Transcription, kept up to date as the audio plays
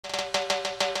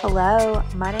Hello,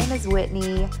 my name is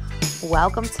Whitney.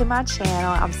 Welcome to my channel.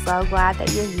 I'm so glad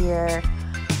that you're here.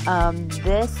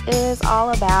 This is all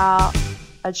about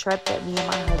a trip that me and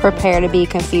my husband Prepare to be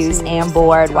confused and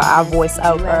bored while I voice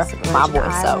over my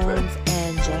voiceover.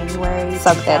 In January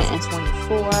Suck that in.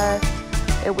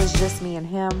 2024. It was just me and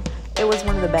him. It was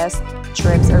one of the best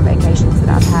trips or vacations that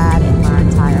I've had in my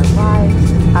entire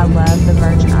life. I love the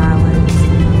Virgin Islands.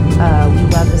 We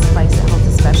love this place. It holds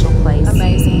a special place.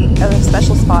 Amazing. A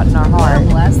special spot in our heart.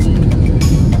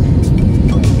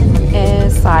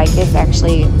 It's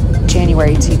actually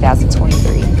January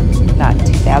 2023, not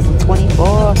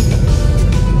 2024.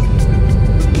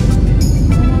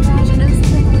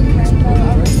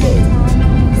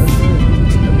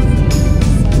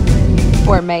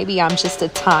 Or maybe I'm just a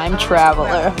time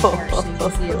traveler. So you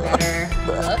can see a better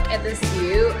look at this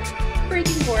view.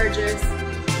 Freaking gorgeous.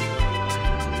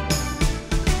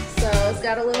 So it's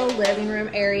got a little living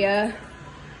room area.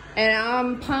 And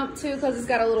I'm pumped too because it's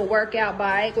got a little workout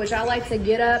bike, which I like to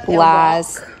get up and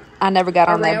Lies. walk I never got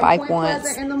on that bike Point once.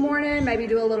 Pleasant in the morning, maybe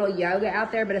do a little yoga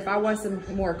out there. But if I want some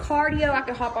more cardio, I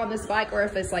could hop on this bike, or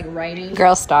if it's like raining.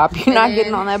 Girl, stop. You're not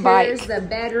getting on that bike. Here's the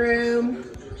bedroom.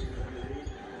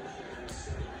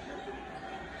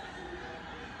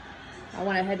 I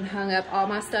went ahead and hung up all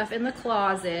my stuff in the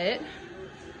closet.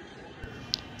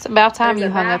 It's about time There's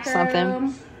you a hung up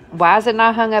bathroom. something. Why is it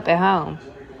not hung up at home?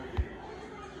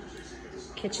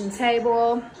 Kitchen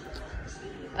table.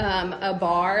 A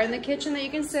bar in the kitchen that you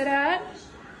can sit at.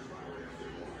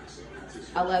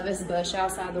 I love this bush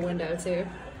outside the window too.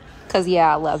 Because,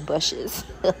 yeah, I love bushes.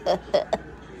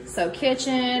 So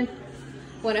kitchen.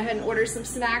 Went ahead and ordered some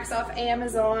snacks off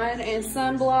Amazon and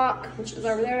sunblock, which is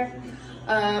over there.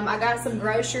 I got some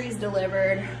groceries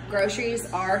delivered.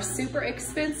 Groceries are super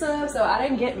expensive, so I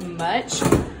didn't get much,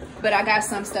 but I got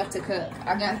some stuff to cook.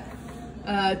 I got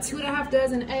 2.5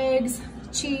 dozen eggs,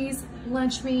 cheese,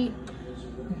 lunch meat,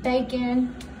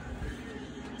 bacon,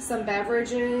 some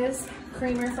beverages,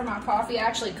 creamer for my coffee. I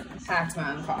actually packed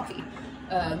my own coffee.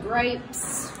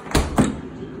 Grapes.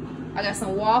 I got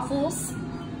some waffles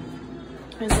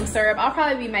and some syrup. I'll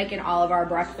probably be making all of our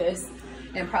breakfast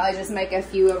and probably just make a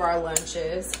few of our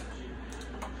lunches.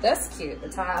 That's cute, the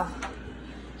tile.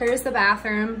 Here's the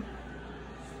bathroom.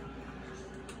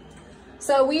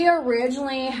 So we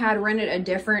originally had rented a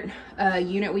different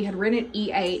unit. We had rented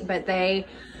E8, but they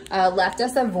left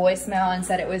us a voicemail and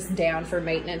said it was down for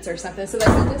maintenance or something. So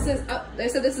they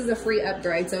said this is a free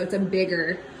upgrade, so it's a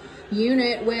bigger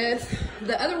unit. With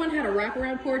the other one had a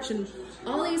wraparound porch, and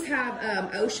all these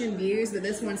have ocean views, but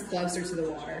this one's closer to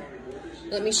the water.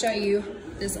 Let me show you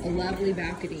this lovely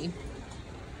balcony.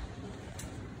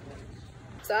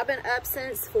 So I've been up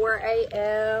since 4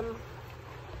 a.m.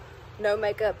 No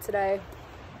makeup today.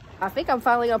 I think I'm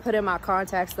finally gonna put in my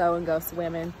contacts though and go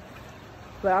swimming.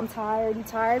 But I'm tired. You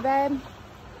tired, babe?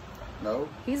 No.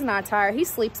 He's not tired. He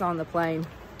sleeps on the plane.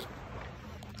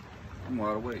 I'm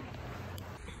wide awake.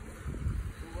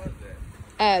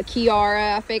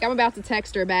 Kiara, I think. I'm about to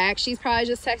text her back. She's probably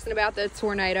just texting about the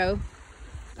tornado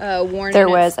warning. There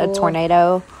was a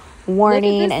tornado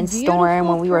warning and storm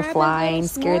when we were flying.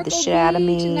 Scared the shit out of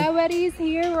me. Nobody's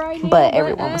here right now. But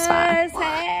everyone was fine.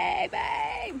 Hey,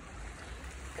 babe.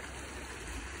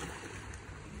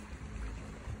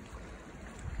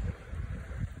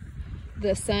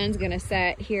 The sun's gonna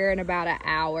set here in about an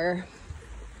hour.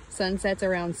 Sunset's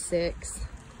around 6.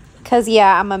 Because,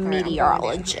 yeah, I'm a right,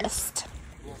 meteorologist.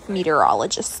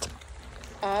 Meteorologist.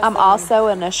 Awesome. I'm also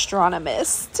an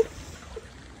astronomist.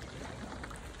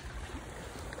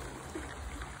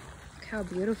 Look how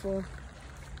beautiful.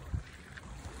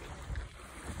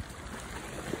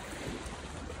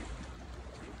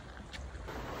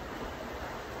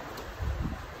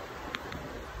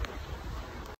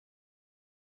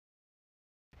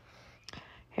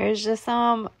 Here's just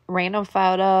some random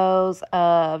photos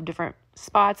of different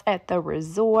spots at the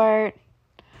resort.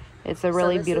 It's a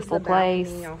really beautiful place.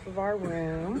 This is the balcony off of our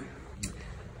room.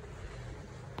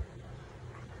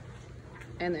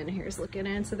 And then here's looking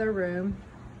into the room.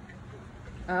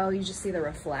 Oh, you just see the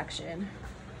reflection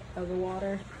of the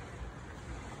water.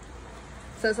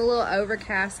 So it's a little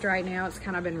overcast right now. It's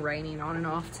kind of been raining on and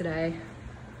off today.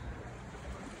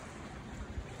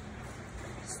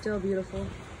 Still beautiful.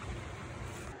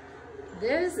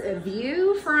 This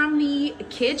view from the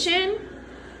kitchen,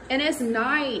 and it's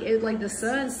night. It's like the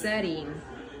sun's setting.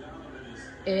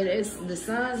 The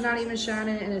sun's not even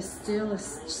shining, and it's still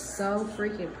so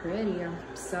freaking pretty. I'm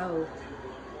so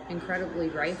incredibly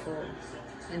grateful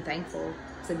and thankful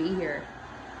to be here.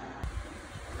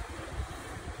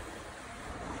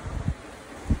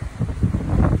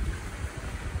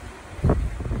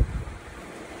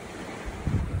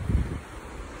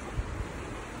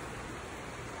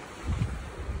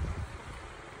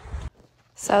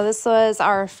 So this was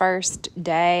our first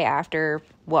day after,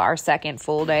 well, our second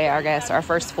full day, I guess, our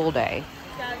first full day.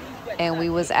 And we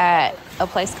was at a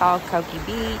place called Koki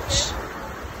Beach,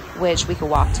 which we could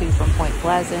walk to from Point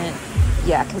Pleasant.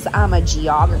 Yeah, because I'm a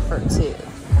geographer too.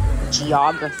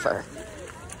 Geographer.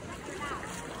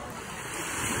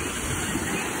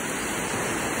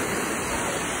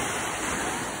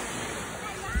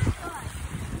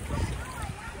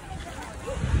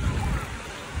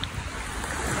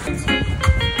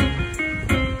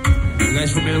 You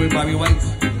guys familiar with Bobby White?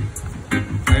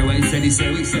 Barry White said, he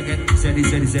said, baby,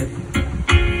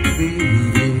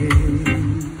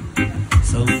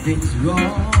 something's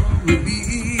wrong with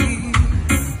me.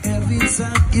 Every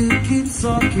time you keep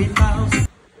talking about.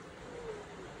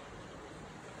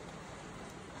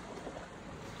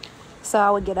 So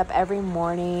I would get up every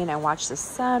morning and watch the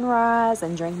sunrise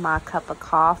and drink my cup of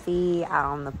coffee out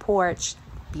on the porch.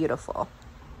 Beautiful.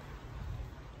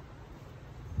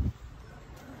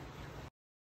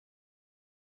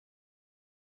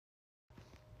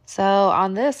 So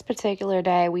on this particular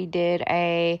day, we did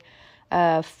a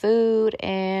food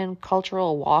and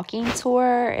cultural walking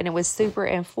tour, and it was super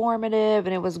informative,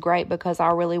 and it was great because I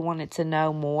really wanted to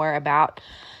know more about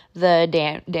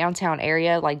the downtown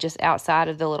area, like just outside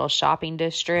of the little shopping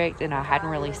district, and I hadn't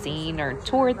really seen or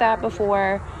toured that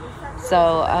before.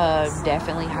 So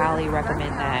definitely highly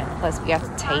recommend that. Plus we got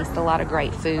to taste a lot of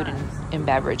great food and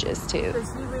beverages too.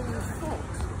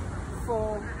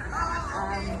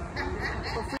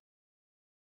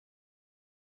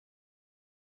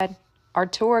 Our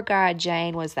tour guide,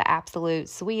 Jane, was the absolute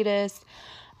sweetest.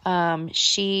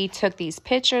 She took these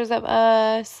pictures of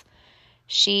us.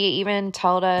 She even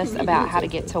told us about how to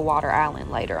get to Water Island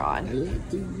later on.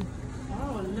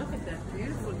 Oh, look at that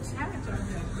beautiful tent on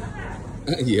the back.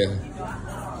 Yeah.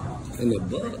 And the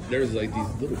bug, there's like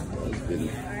these little bugs in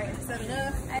there. All right, so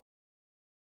look.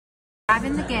 Drive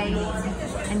in the gate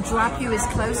and drop you as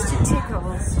close to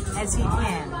Tickles as he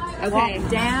can. Okay.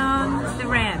 Walk down the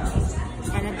ramp.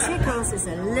 And a Tickles is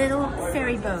a little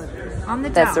ferry boat on the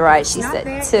dock. That's right. She It's not said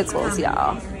there, it's Tickles, coming.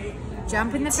 y'all.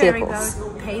 Jump in the ferry Tickles.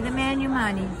 boat, pay the man your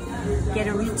money, get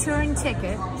a return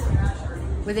ticket.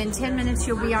 Within 10 minutes,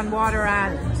 you'll be on Water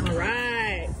Island. All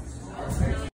right.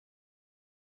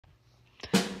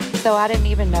 So I didn't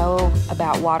even know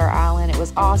about Water Island. It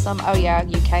was awesome. Oh yeah,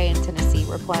 UK and Tennessee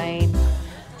were playing.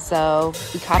 So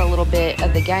we caught a little bit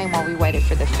of the game while we waited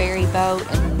for the ferry boat.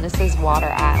 And this is Water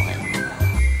Island.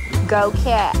 Go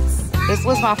Cats. This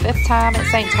was my 5th time at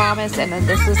St. Thomas, and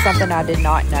this is something I did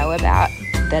not know about,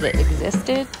 that it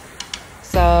existed.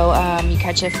 So you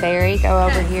catch a ferry, go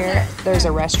over here. There's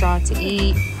a restaurant to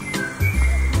eat.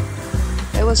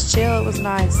 It was chill. It was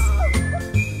nice.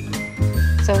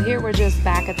 So here we're just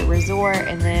back at the resort,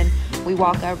 and then we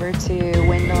walk over to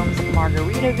Wyndham's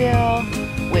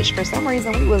Margaritaville, which for some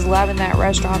reason we was loving that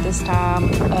restaurant this time.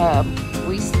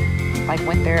 We like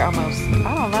went there almost,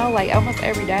 I don't know, like almost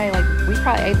every day. Like we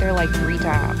probably ate there like 3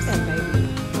 times.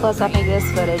 Plus I think this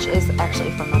footage is actually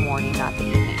from the morning, not the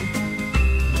evening.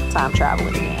 Time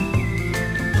traveling again.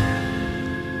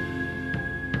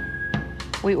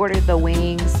 We ordered the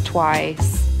wings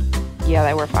twice. Yeah,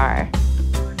 they were fire.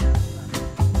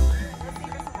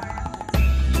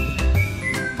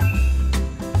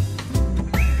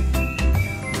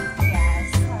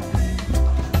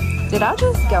 Did I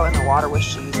just go in the water with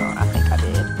shoes on? I think I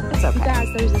did. It's okay. You guys,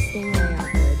 there's a stingray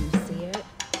out there. Do you see it?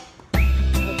 I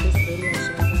hope this video shows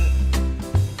up.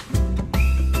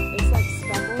 It's like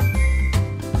speckled in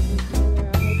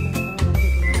color. I hope my phone will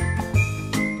pick it up.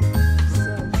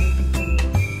 So freaking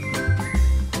pretty.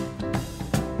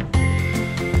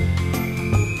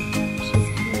 She's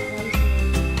coming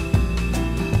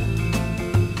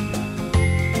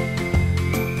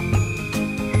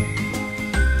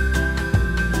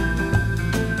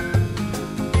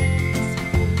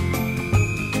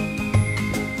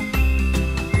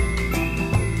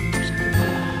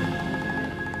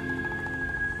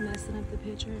messing up the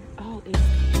picture. Oh, it's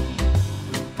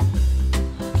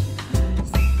look, you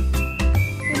guys.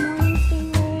 Good morning,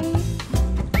 Stingray.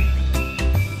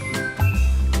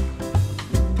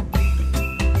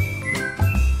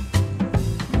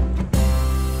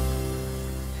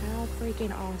 How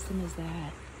freaking awesome is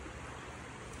that?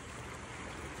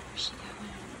 Where's she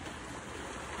going?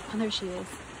 Oh, there she is.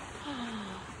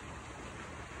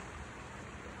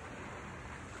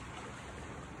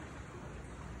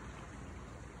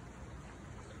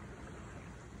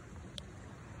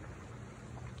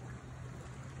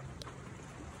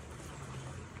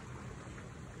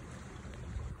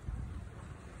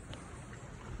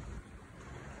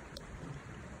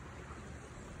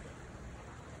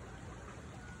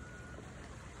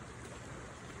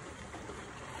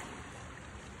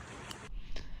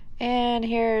 And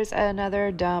here's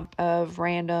another dump of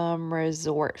random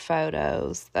resort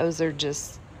photos. Those are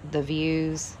just the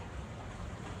views.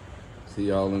 See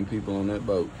all them people on that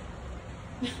boat.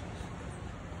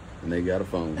 And they got a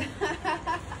phone.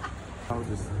 I was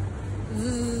just... I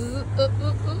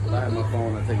have my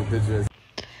phone, I take a picture.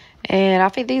 And I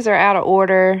think these are out of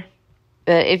order.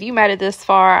 But if you made it this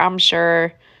far, I'm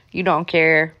sure you don't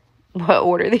care what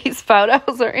order these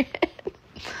photos are in.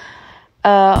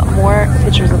 More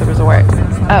pictures of the resort.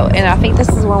 Oh, and I think this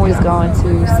is when we was going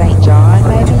to St. John,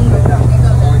 maybe?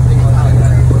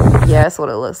 Yeah, that's what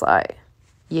it looks like.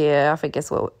 Yeah, I think that's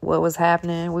what was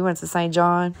happening. We went to St.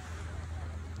 John.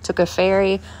 Took a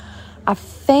ferry. I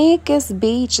think this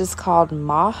beach is called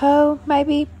Maho,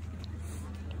 maybe?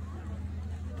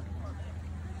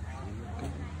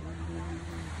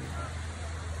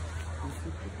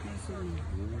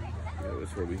 Yeah,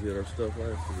 that's where we hid our stuff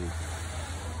last week.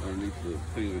 Underneath the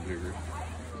finger digger.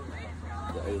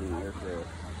 The old aircraft.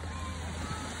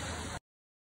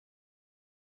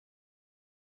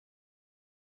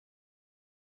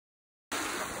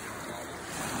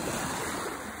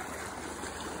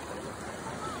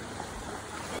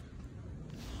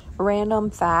 Random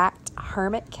fact,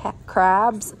 hermit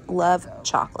crabs love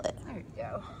chocolate. There you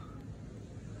go.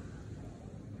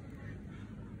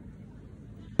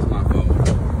 My phone.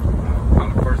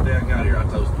 On the first day I got here, I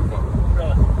toasted the phone.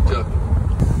 Really? Chuck.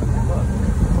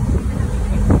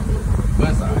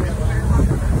 That's all right.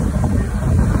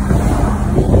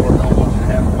 Lord don't want you to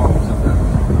have a phone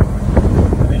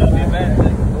sometimes. May not be a bad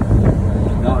thing.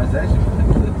 No, it's actually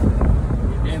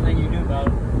Anything you do about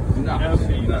it. no, You know, so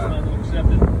you just have to accept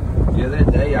it. Yeah,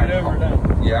 that day I Whatever called.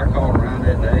 done. Yeah, I called around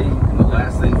that day, and the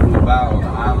last thing flew by on the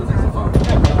island is a phone.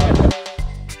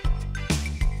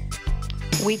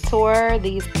 We tore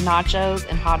these nachos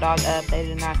and hot dog up. They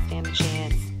did not stand a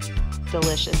chance.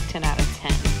 Delicious, 10 out of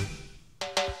 10.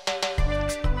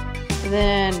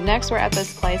 Then next we're at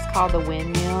this place called the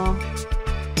Windmill.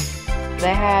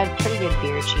 They had pretty good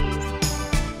beer cheese.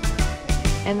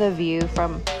 And the view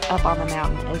from up on the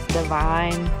mountain is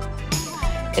divine.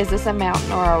 Is this a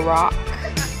mountain or a rock?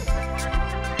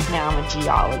 Now I'm a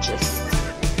geologist.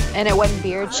 And it wasn't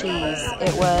beer cheese.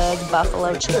 It was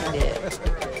buffalo chicken dip.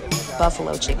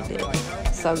 Buffalo chicken dip.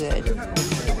 So good.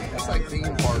 It's like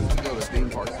theme parks. We go to theme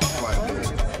parks quite a bit.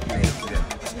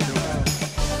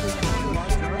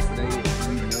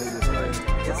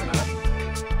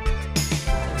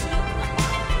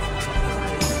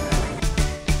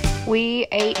 We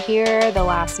ate here the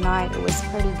last night. It was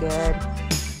pretty good.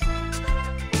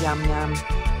 Yum, yum.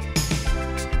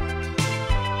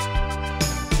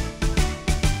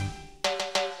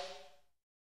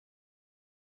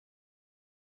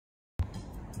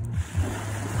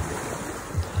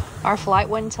 Our flight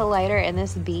went until later, and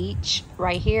this beach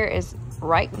right here is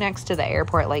right next to the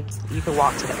airport. Like, you could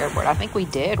walk to the airport. I think we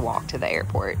did walk to the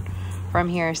airport from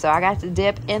here. So I got to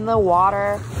dip in the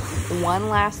water one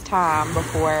last time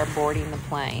before boarding the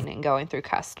plane and going through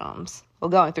customs. Well,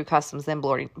 going through customs, then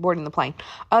boarding the plane.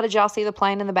 Oh, did y'all see the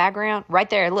plane in the background? Right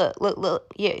there. Look, look,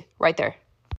 look. Yeah, right there.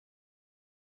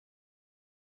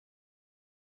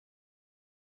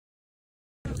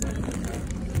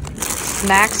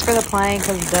 Snacks for the plane,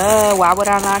 because duh, why would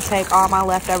I not take all my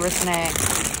leftover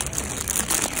snacks?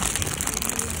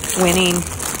 Winning.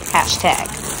 Hashtag.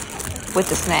 With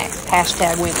the snacks.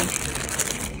 Hashtag winning.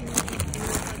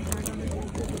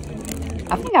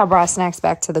 I think I brought snacks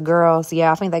back to the girls.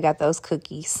 Yeah, I think they got those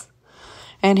cookies.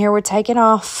 And here we're taking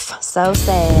off. So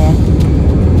sad.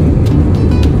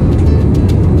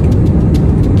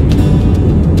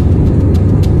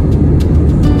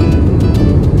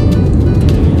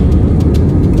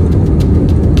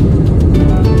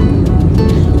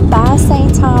 Bye,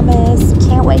 St. Thomas.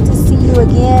 Can't wait to see you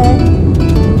again.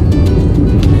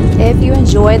 If you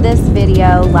enjoyed this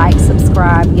video, like,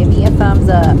 subscribe, give me a thumbs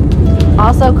up.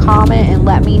 Also comment and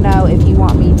let me know if you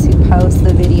want me to post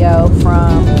the video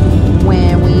from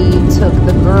when we took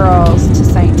the girls to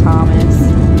St. Thomas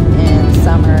in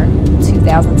summer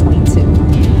 2022.